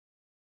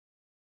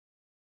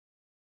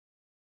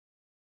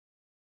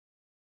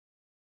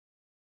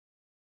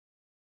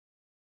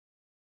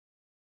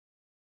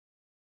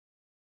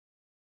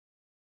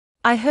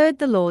I heard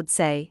the Lord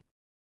say,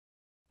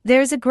 "There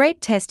is a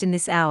great test in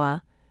this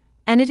hour,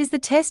 and it is the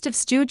test of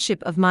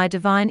stewardship of my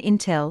divine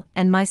intel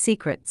and my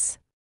secrets.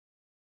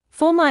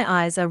 For my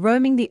eyes are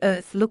roaming the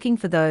earth looking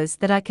for those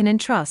that I can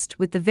entrust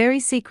with the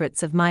very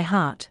secrets of my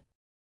heart.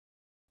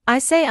 I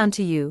say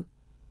unto you,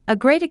 a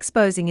great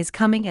exposing is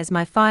coming as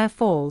my fire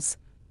falls,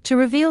 to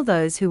reveal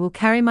those who will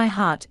carry my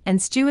heart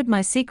and steward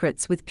my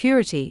secrets with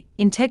purity,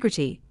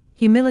 integrity,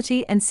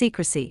 humility and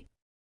secrecy.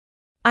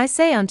 I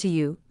say unto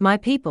you, my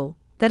people,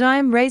 that I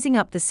am raising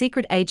up the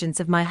secret agents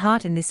of my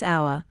heart in this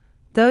hour,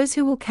 those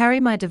who will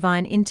carry my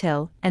divine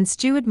intel and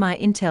steward my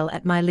intel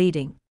at my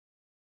leading.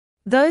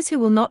 Those who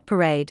will not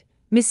parade,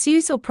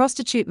 misuse or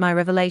prostitute my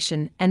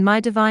revelation and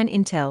my divine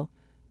intel,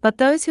 but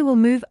those who will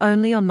move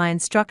only on my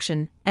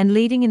instruction and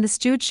leading in the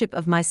stewardship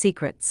of my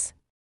secrets.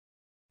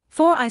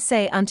 For I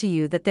say unto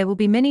you that there will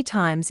be many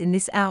times in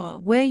this hour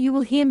where you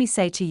will hear me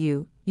say to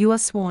you, you are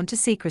sworn to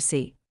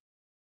secrecy.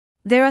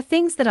 There are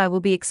things that I will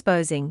be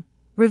exposing,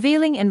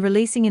 revealing and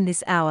releasing in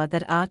this hour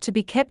that are to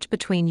be kept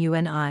between you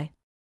and I.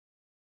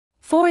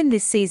 For in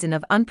this season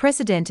of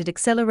unprecedented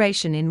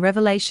acceleration in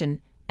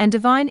revelation and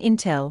divine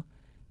intel,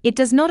 it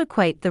does not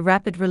equate the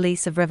rapid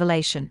release of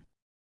revelation.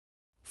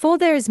 For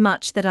there is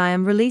much that I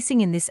am releasing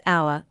in this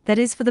hour that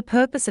is for the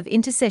purpose of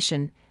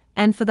intercession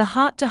and for the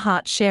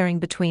heart-to-heart sharing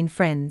between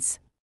friends.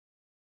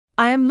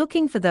 I am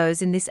looking for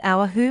those in this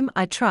hour whom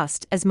I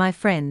trust as my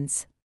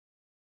friends.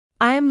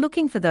 I am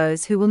looking for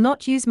those who will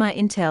not use my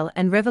intel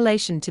and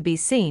revelation to be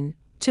seen,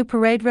 to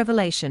parade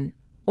revelation,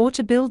 or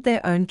to build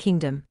their own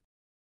kingdom.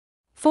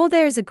 For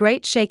there is a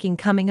great shaking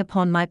coming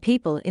upon my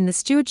people in the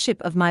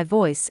stewardship of my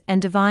voice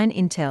and divine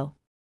intel.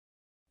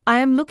 I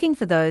am looking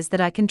for those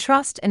that I can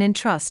trust and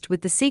entrust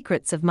with the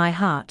secrets of my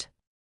heart.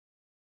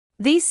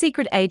 These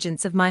secret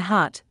agents of my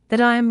heart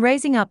that I am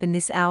raising up in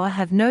this hour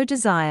have no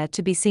desire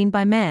to be seen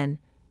by man,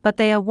 but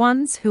they are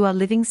ones who are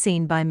living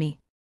seen by me.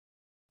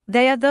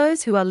 They are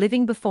those who are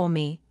living before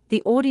me,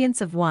 the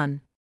audience of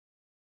one.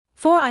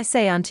 For I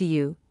say unto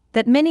you,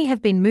 that many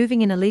have been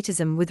moving in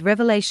elitism with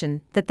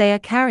revelation that they are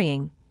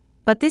carrying,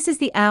 but this is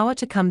the hour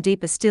to come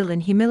deeper still in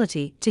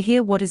humility to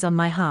hear what is on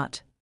my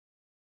heart.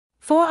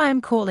 For I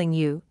am calling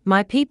you,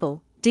 my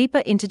people, deeper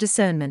into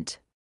discernment.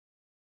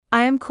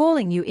 I am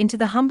calling you into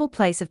the humble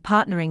place of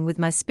partnering with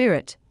my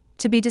Spirit,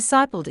 to be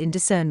discipled in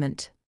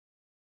discernment.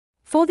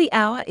 For the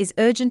hour is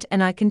urgent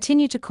and I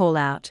continue to call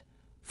out,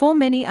 for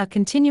many are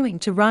continuing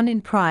to run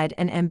in pride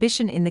and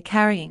ambition in the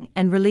carrying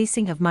and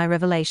releasing of my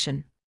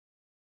revelation.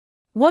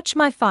 Watch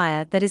my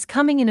fire that is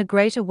coming in a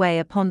greater way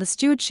upon the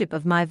stewardship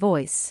of my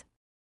voice.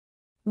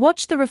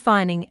 Watch the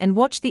refining and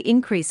watch the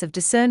increase of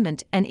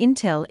discernment and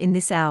intel in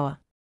this hour.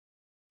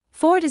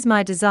 For it is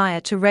my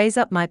desire to raise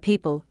up my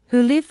people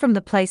who live from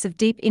the place of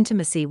deep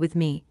intimacy with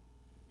me,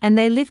 and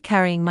they live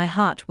carrying my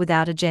heart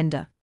without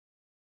agenda.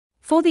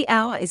 For the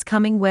hour is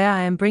coming where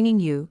I am bringing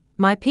you,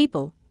 my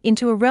people,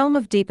 into a realm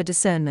of deeper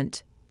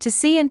discernment, to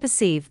see and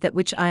perceive that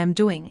which I am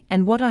doing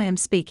and what I am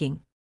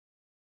speaking.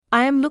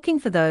 I am looking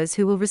for those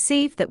who will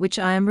receive that which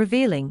I am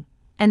revealing,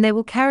 and they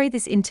will carry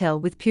this intel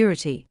with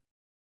purity.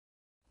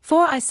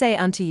 For I say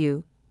unto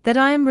you, that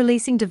I am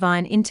releasing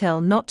divine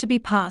intel not to be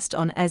passed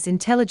on as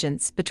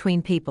intelligence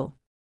between people.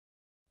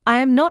 I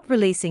am not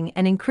releasing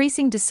an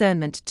increasing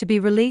discernment to be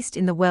released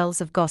in the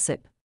wells of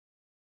gossip.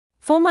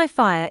 For my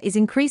fire is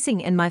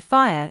increasing and my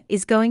fire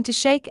is going to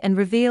shake and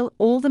reveal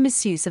all the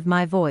misuse of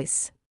my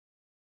voice.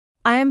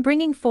 I am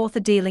bringing forth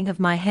a dealing of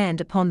my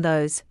hand upon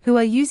those who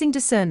are using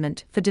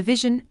discernment for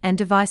division and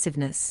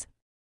divisiveness.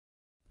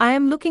 I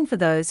am looking for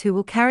those who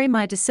will carry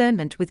my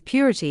discernment with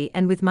purity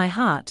and with my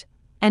heart,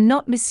 and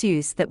not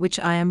misuse that which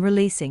I am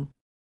releasing.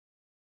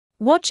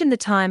 Watch in the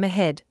time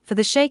ahead for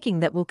the shaking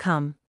that will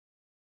come.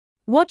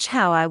 Watch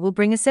how I will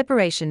bring a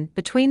separation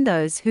between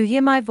those who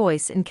hear my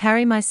voice and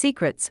carry my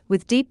secrets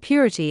with deep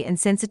purity and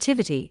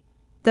sensitivity,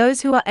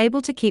 those who are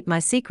able to keep my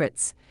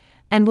secrets,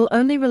 and will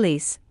only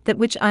release that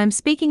which I am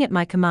speaking at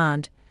my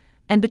command,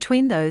 and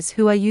between those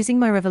who are using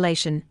my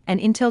revelation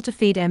and intel to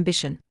feed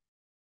ambition.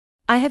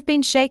 I have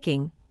been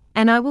shaking,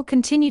 and I will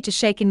continue to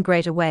shake in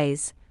greater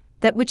ways,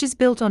 that which is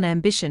built on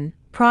ambition,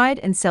 pride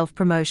and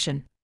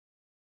self-promotion.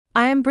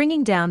 I am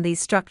bringing down these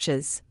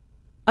structures.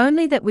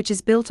 Only that which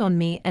is built on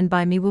me and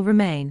by me will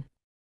remain.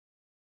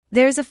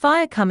 There is a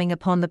fire coming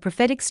upon the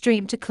prophetic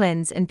stream to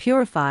cleanse and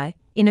purify,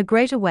 in a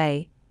greater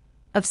way,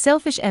 of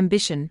selfish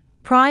ambition,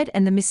 pride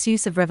and the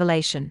misuse of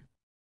revelation.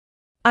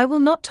 I will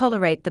not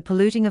tolerate the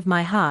polluting of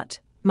my heart,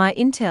 my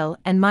intel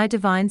and my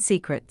divine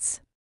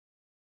secrets.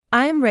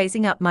 I am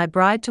raising up my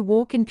bride to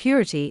walk in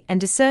purity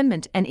and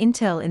discernment and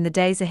intel in the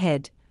days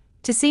ahead,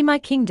 to see my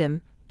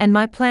kingdom and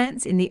my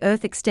plans in the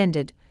earth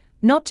extended,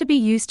 not to be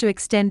used to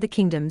extend the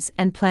kingdoms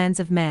and plans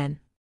of man.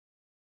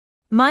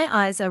 My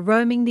eyes are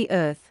roaming the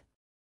earth.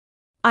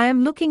 I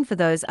am looking for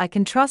those I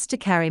can trust to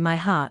carry my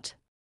heart.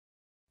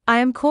 I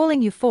am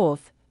calling you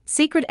forth,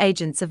 secret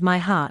agents of my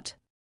heart.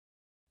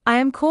 I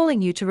am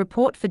calling you to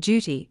report for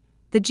duty,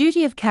 the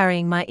duty of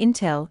carrying my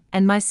intel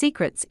and my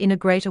secrets in a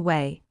greater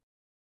way.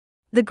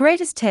 The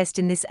greatest test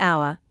in this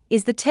hour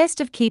is the test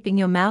of keeping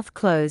your mouth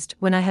closed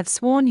when I have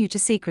sworn you to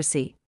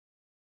secrecy.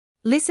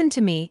 Listen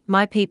to me,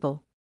 my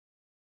people.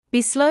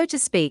 Be slow to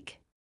speak.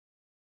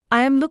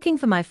 I am looking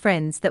for my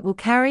friends that will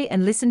carry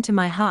and listen to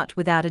my heart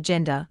without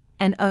agenda,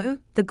 and oh,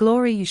 the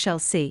glory you shall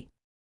see.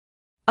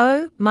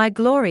 Oh, my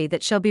glory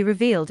that shall be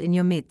revealed in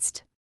your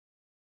midst.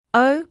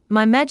 Oh,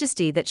 my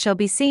majesty that shall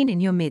be seen in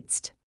your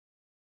midst.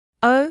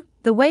 Oh,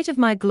 the weight of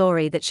my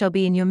glory that shall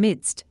be in your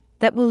midst,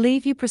 that will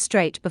leave you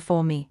prostrate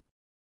before me.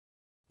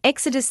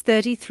 Exodus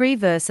 33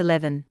 verse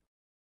 11.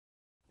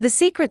 The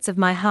secrets of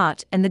my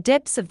heart and the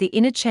depths of the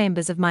inner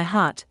chambers of my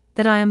heart,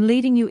 that I am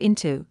leading you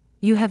into,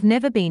 you have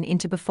never been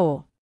into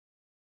before.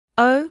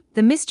 Oh,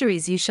 the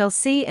mysteries you shall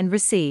see and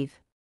receive.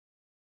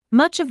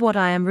 Much of what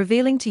I am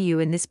revealing to you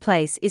in this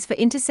place is for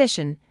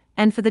intercession,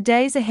 and for the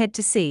days ahead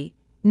to see,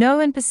 know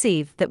and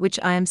perceive that which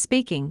I am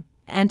speaking,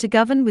 and to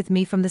govern with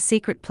me from the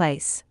secret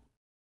place.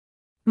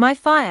 My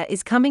fire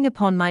is coming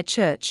upon my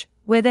church,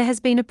 where there has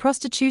been a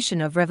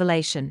prostitution of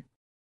revelation.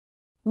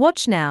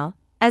 Watch now,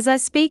 as I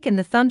speak and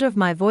the thunder of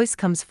my voice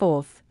comes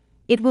forth,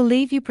 it will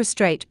leave you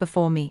prostrate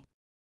before me.